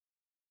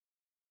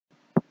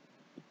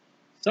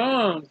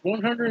Psalms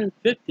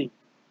 150.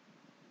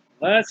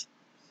 Last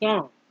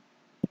song.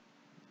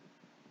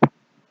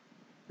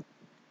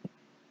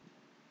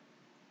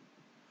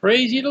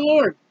 Praise ye the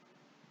Lord.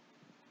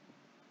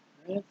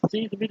 That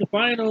seems to be the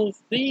final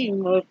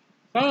theme of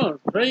Psalms.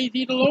 Praise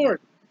ye the Lord.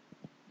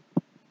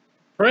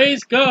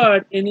 Praise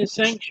God in His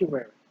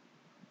sanctuary.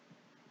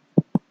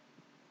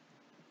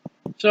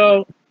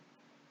 So,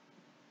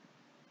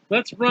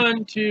 let's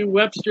run to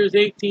Webster's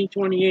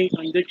 1828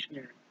 on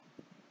dictionary.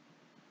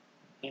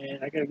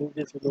 And I got to move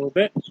this a little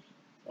bit. So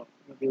I'm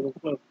going to be a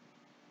little close.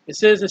 It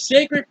says, a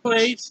sacred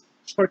place,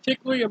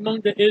 particularly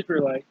among the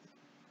Israelites,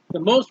 the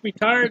most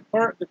retired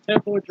part of the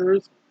Temple of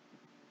Jerusalem,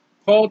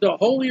 called the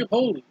Holy of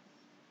Holies,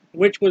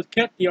 which was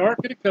kept the Ark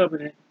of the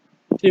Covenant,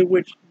 to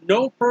which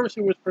no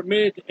person was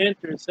permitted to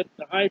enter except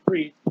the high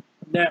priest,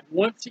 and that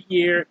once a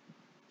year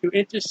to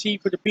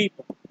intercede for the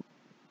people.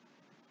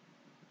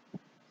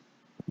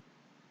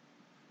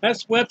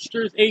 That's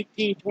Webster's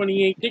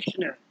 1828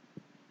 dictionary.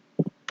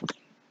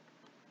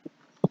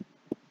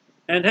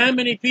 And how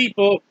many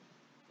people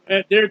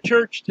at their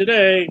church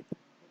today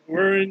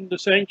were in the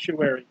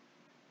sanctuary?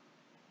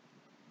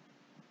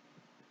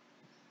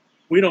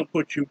 We don't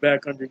put you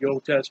back under the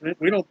Old Testament.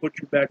 We don't put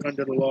you back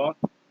under the law.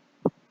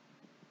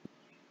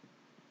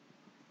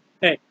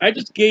 Hey, I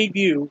just gave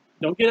you,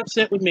 don't get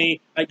upset with me,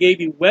 I gave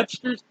you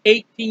Webster's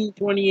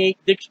 1828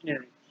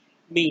 dictionary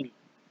meaning.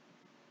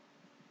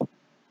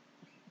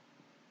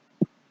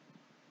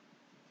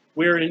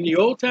 We're in the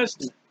Old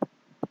Testament.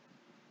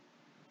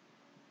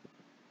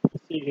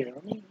 Let's see here.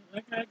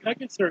 I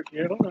can search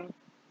here. Hold on.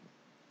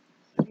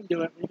 I can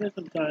do it. We got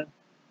some time.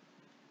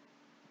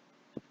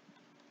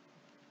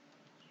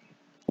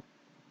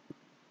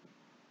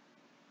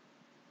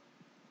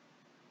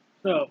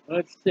 So,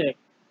 let's see.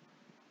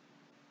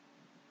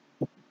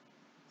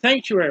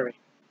 Sanctuary.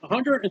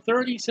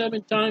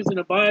 137 times in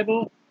the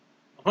Bible.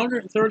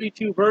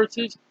 132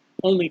 verses.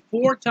 Only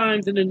 4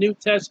 times in the New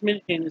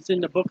Testament, and it's in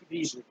the book of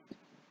Hebrews.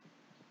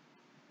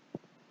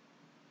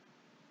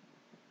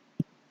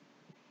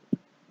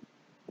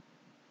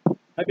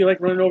 I'd be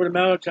like running over to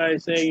Malachi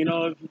and say, you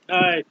know, if you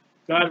tithe,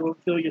 God will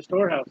fill your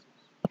storehouses.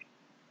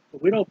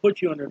 But we don't put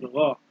you under the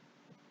law.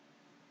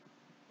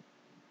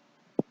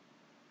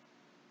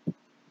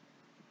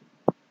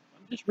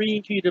 I'm just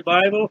reading to you the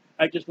Bible.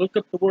 I just looked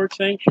up the word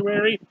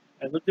sanctuary.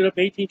 I looked it up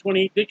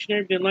 1828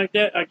 dictionary. Didn't like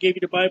that. I gave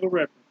you the Bible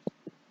reference.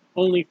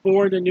 Only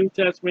 4 in the New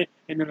Testament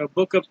and in the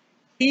book of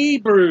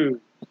Hebrews.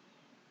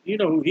 You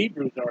know who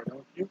Hebrews are,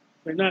 don't you?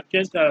 They're not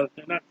Gentiles.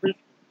 They're not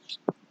Christians.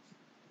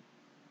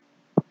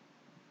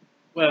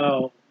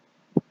 Well,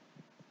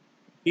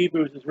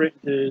 Hebrews is written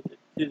to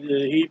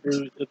the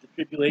Hebrews of the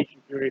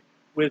tribulation period,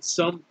 with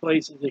some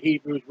places of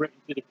Hebrews written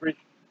to the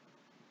Christians.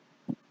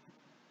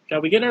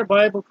 Shall we get our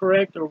Bible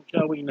correct, or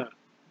shall we not?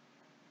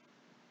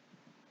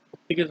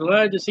 Because a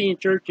lot of the in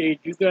church age,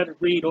 you've got to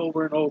read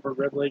over and over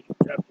Revelation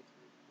chapter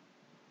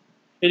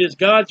 3. It is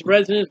God's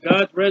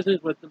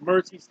residence with the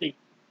mercy seat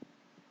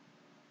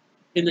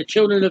in the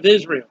children of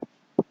Israel.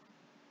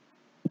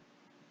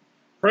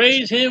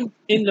 Praise Him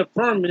in the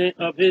firmament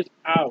of His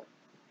power,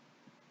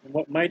 and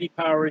what mighty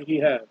power He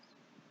has.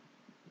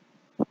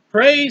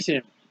 Praise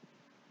Him.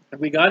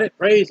 And we got it?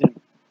 Praise Him.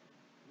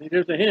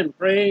 There's a hymn.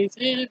 Praise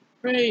Him,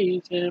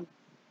 praise Him.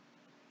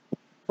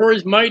 For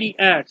His mighty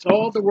acts,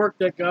 all the work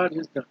that God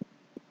has done.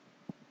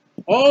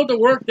 All the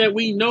work that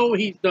we know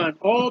He's done.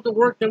 All the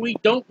work that we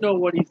don't know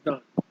what He's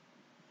done.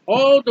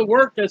 All the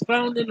work that's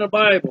found in the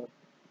Bible.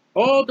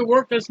 All the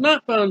work that's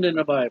not found in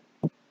the Bible.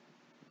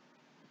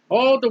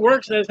 All the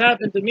works that's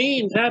happened to me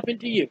and happened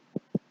to you.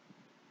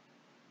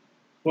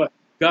 What?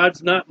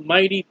 God's not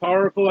mighty,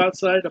 powerful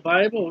outside the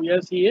Bible?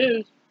 Yes, He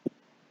is.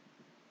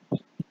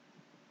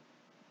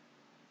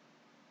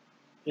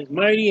 His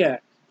mighty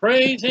acts.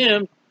 Praise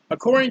Him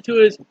according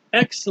to His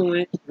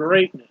excellent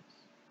greatness.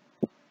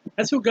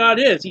 That's who God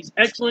is. He's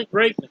excellent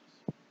greatness.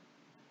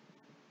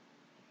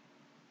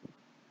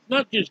 It's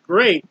not just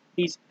great,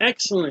 He's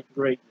excellent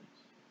greatness.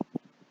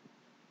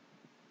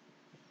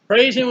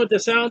 Praise Him with the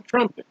sound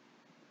trumpet.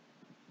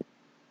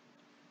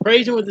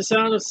 Praise Him with the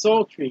sound of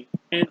psaltery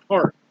and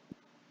harp.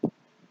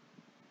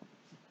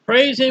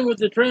 Praise Him with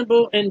the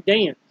tremble and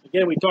dance.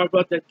 Again, we talked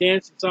about that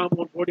dance in Psalm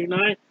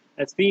 149.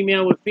 That's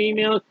female with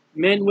female,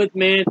 men with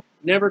men,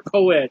 never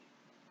co-ed.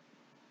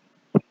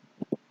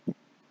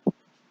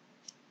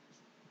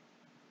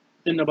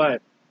 In the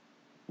Bible.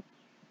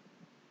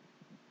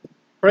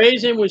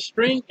 Praise Him with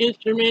string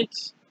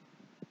instruments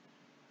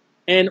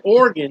and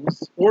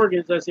organs.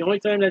 Organs, that's the only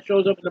time that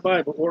shows up in the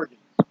Bible, organs.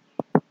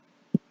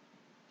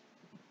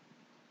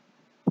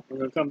 We're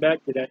going to come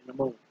back to that in a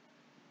moment.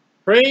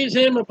 Praise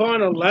Him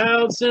upon a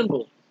loud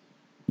cymbal.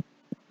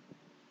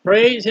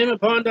 Praise Him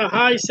upon the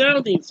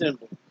high-sounding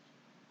cymbal.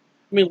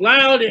 I mean,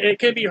 loud, it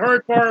can be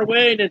heard far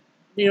away, and then,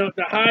 you know,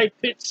 the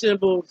high-pitched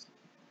cymbals.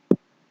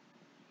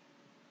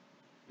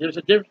 There's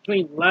a difference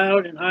between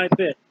loud and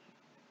high-pitched.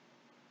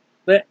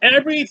 Let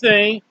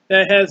everything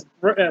that has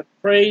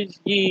praise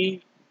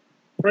the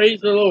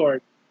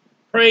Lord.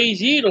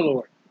 Praise ye the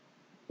Lord.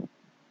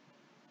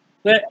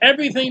 Let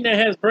everything that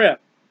has breath.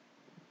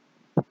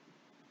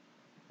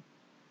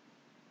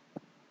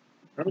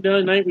 Remember the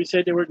other night we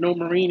said there were no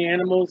marine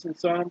animals in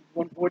Psalm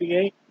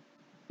 148?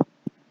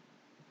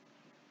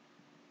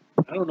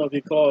 I don't know if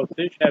you call a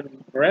fish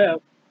having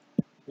breath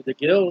with the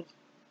gills.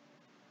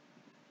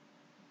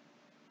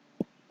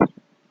 But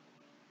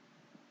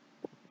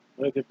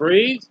if it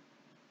breathes,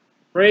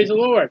 praise the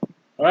Lord.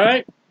 All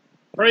right?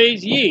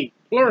 Praise ye,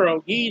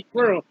 plural, ye,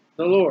 plural,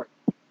 the Lord.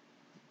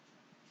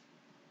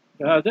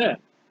 So how's that?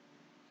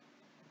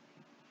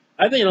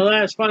 I think the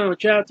last final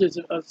chapters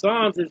of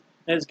Psalms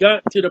has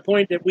got to the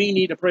point that we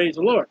need to praise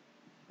the Lord.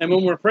 And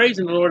when we're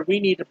praising the Lord, we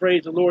need to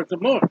praise the Lord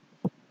some more.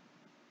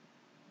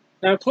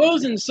 Now,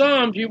 closing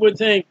Psalms, you would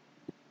think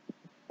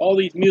all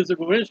these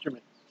musical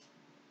instruments.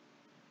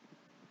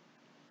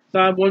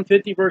 Psalm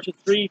 150, verses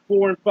 3,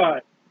 4, and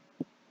 5.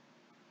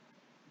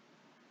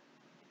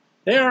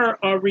 They are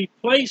a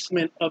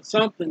replacement of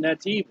something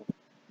that's evil.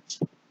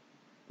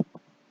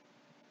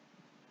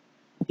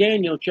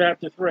 Daniel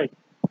chapter 3.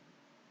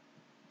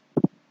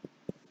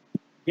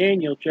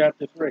 Daniel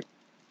chapter 3.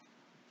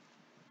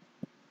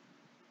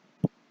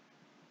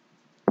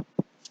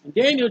 In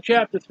Daniel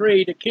chapter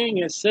 3, the king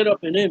has set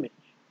up an image.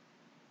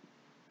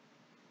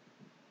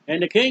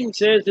 And the king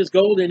says this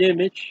golden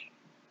image,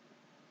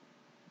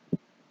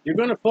 you're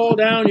going to fall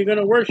down, you're going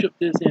to worship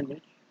this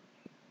image.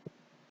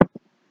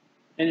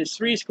 And it's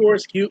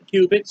 60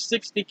 cubits,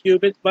 60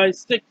 cubits by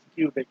 6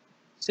 cubits,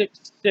 6,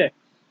 6.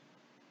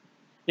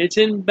 It's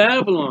in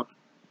Babylon.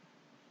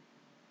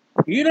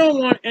 You don't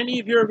want any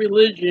of your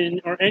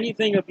religion or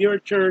anything of your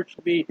church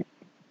to be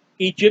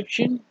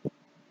Egyptian,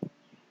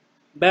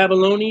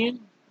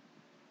 Babylonian,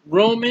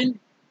 Roman,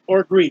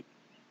 or Greek.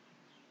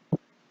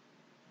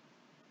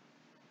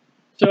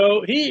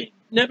 So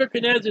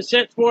Nebuchadnezzar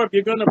sets forth,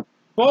 you're going to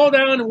fall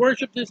down and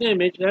worship this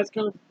image. That's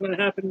going to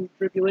happen in the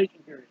tribulation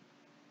period.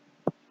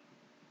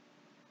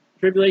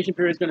 Tribulation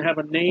period is going to have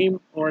a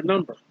name or a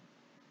number.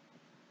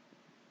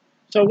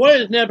 So what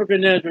does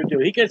Nebuchadnezzar do?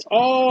 He gets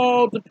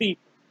all the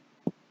people.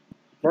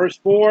 Verse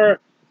 4,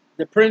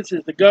 the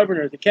princes, the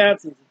governors, the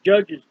captains, the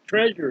judges,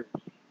 treasurers,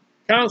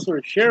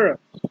 counselors,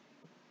 sheriffs,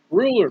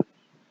 rulers.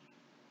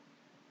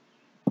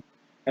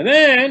 And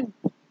then,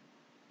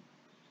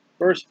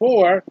 verse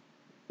 4,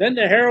 then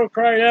the herald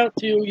cried out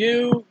to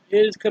you,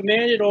 it is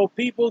commanded, all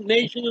people,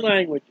 nations, and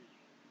languages.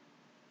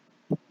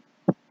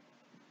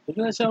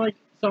 Doesn't that sound like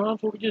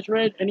Psalms, what we just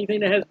read?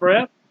 Anything that has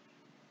breath?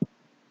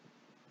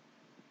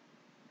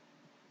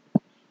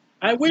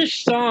 I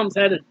wish Psalms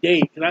had a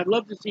date, because I'd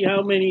love to see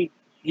how many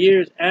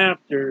years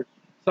after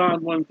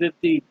Psalm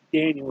 150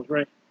 Daniel was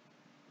written.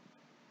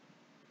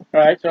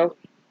 Alright, so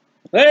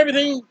let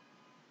everything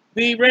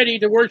be ready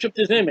to worship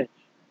this image.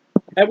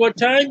 At what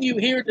time you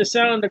hear the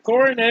sound of the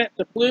cornet,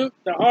 the flute,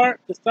 the harp,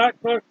 the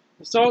sackbut,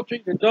 the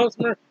psaltery, the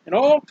dulcimer, and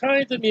all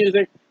kinds of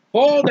music,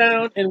 fall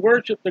down and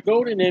worship the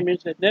golden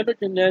image that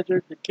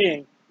Nebuchadnezzar the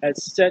king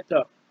has set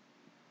up.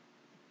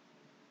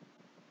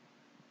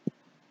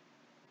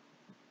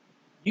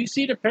 You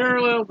see the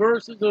parallel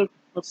verses of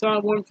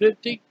Psalm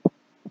 150?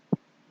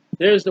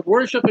 There's the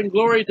worship and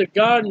glory to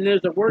God, and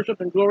there's the worship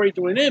and glory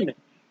to an image.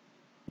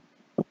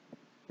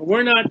 But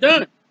we're not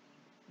done.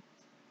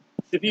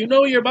 If you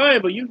know your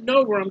Bible, you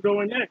know where I'm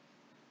going next.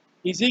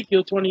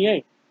 Ezekiel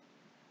 28.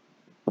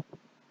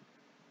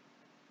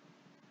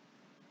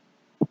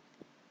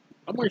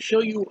 I'm going to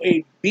show you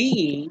a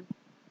being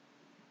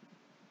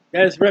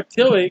that is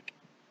reptilic,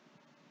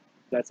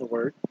 that's a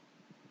word,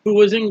 who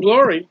was in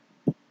glory,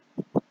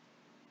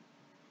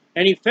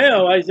 and he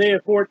fell,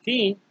 Isaiah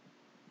 14.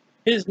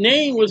 His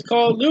name was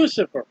called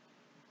Lucifer.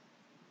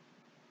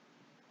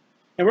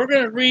 And we're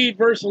going to read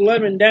verse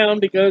 11 down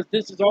because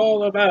this is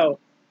all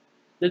about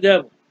the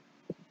devil.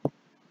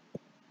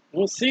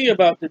 We'll see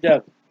about the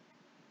devil.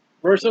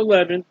 Verse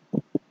 11,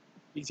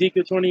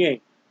 Ezekiel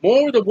 28.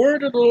 Moreover, the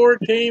word of the Lord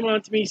came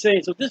unto me,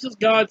 saying, so this is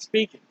God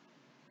speaking.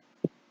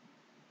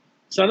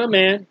 Son of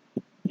man,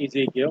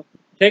 Ezekiel,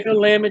 take a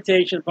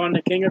lamentation upon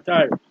the king of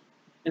Tyre,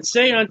 and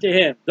say unto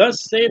him,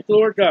 thus saith the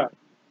Lord God,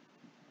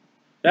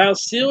 thou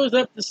sealest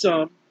up the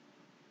sum,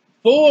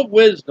 full of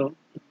wisdom.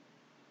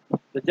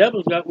 The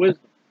devil's got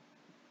wisdom.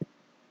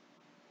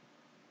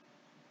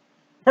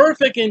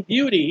 Perfect in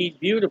beauty, he's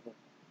beautiful.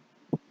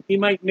 He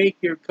might make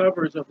your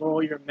covers of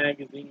all your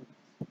magazines.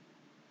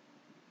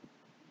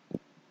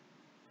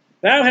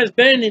 Thou hast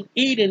been in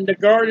Eden, the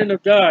garden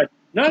of God,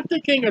 not the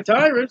king of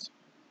Tyrus.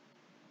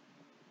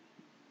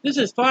 This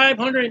is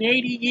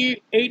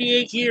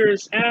 588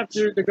 years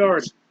after the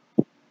garden.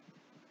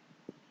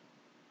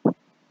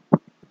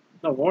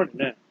 No, more than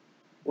that.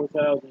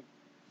 4,000.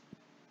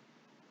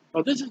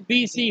 Oh, this is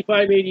BC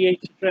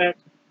 588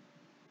 subtract.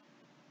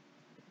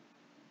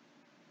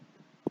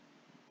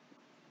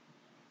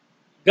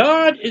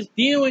 God is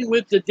dealing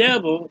with the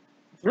devil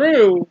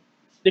through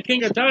the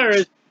king of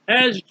Tyrus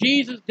as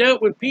Jesus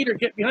dealt with Peter.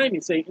 Get behind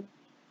me, Satan.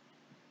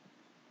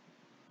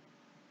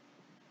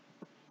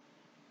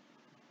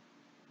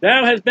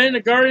 Thou hast been in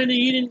the garden of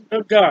Eden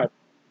of God.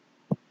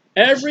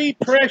 Every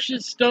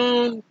precious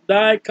stone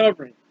thy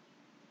covering.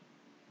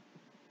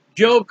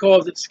 Job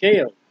calls it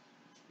scale.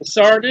 The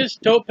sardis,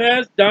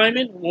 topaz,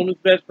 diamond, woman's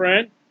best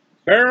friend,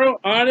 beryl,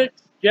 onyx,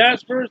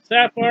 jasper,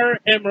 sapphire,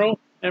 emerald,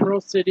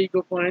 emerald city,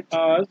 go find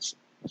Oz.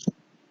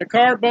 A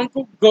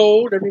carbuncle,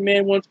 gold, every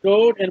man wants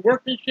gold, and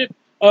workmanship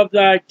of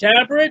thy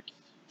tabrets,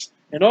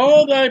 and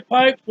all thy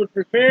pipes were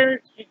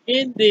prepared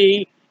in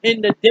thee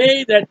in the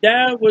day that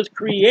thou was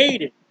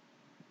created.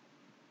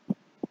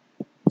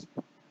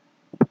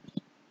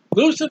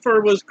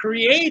 Lucifer was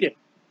created.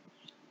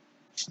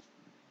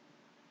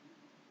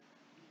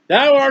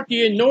 Thou art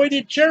the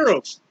anointed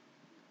cherub.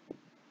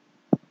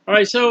 All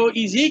right, so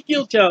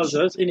Ezekiel tells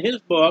us in his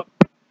book,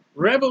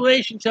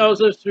 Revelation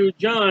tells us through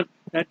John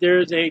that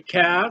there's a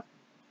calf.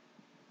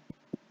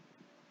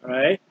 All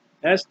right,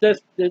 that's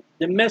the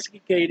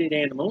domesticated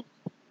animal.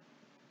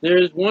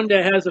 There's one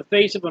that has the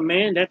face of a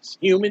man. That's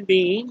human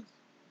beings.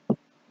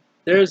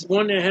 There's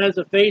one that has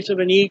the face of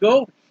an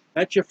eagle.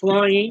 That's your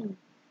flying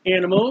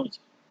animals.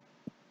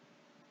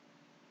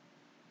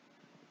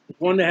 There's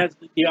one that has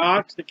the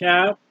ox, the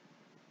calf.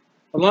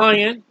 A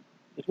lion.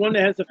 There's one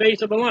that has the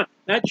face of a lion.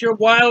 That's your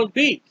wild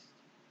beast.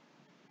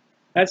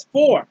 That's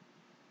 4.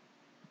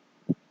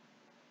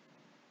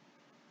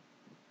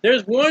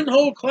 There's one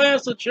whole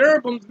class of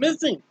cherubims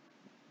missing.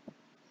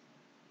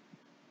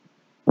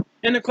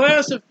 And the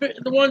class of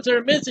the ones that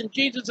are missing,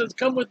 Jesus says,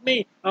 come with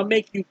me. I'll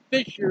make you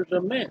fishers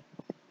of men.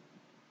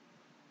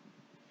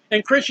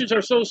 And Christians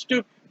are so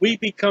stupid. We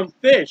become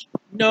fish.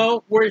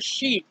 No, we're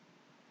sheep.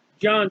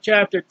 John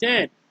chapter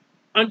 10.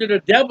 Under the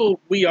devil,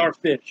 we are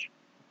fish.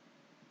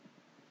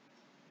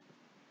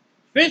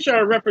 Fish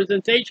are a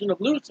representation of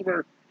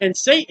Lucifer and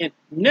Satan,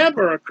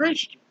 never a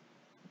Christian.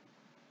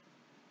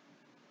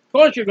 Of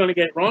course you're going to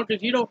get it wrong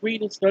because you don't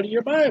read and study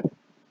your Bible.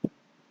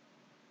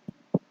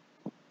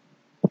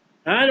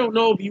 I don't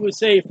know if you would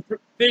say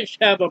fish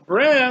have a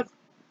breath.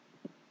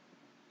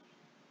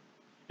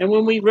 And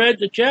when we read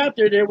the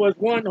chapter, there was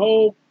one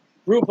whole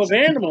group of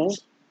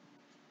animals.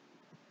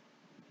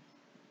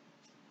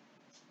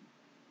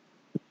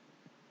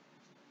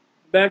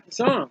 Back to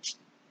Psalms.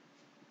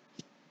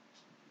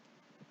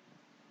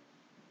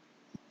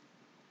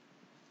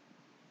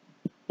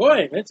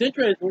 Boy, that's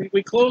interesting.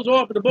 We close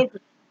off the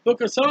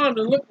book of Psalms,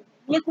 and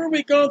look where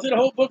we go through the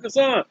whole book of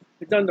Psalms.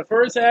 We've done the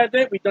first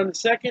Advent, we've done the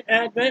second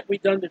Advent,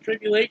 we've done the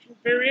tribulation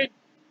period,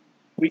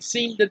 we've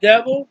seen the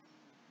devil,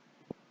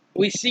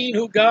 we've seen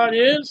who God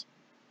is.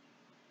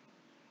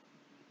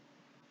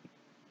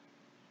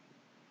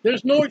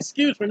 There's no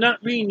excuse for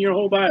not reading your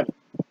whole Bible.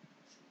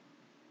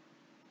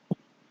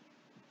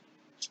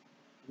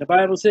 The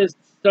Bible says,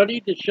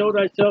 study to show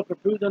thyself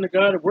approved unto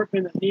God, a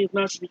workman that needs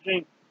not to be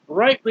ashamed,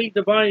 rightly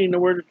dividing the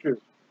word of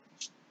truth.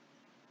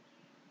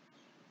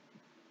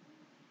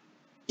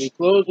 We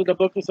close with the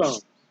book of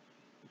Psalms.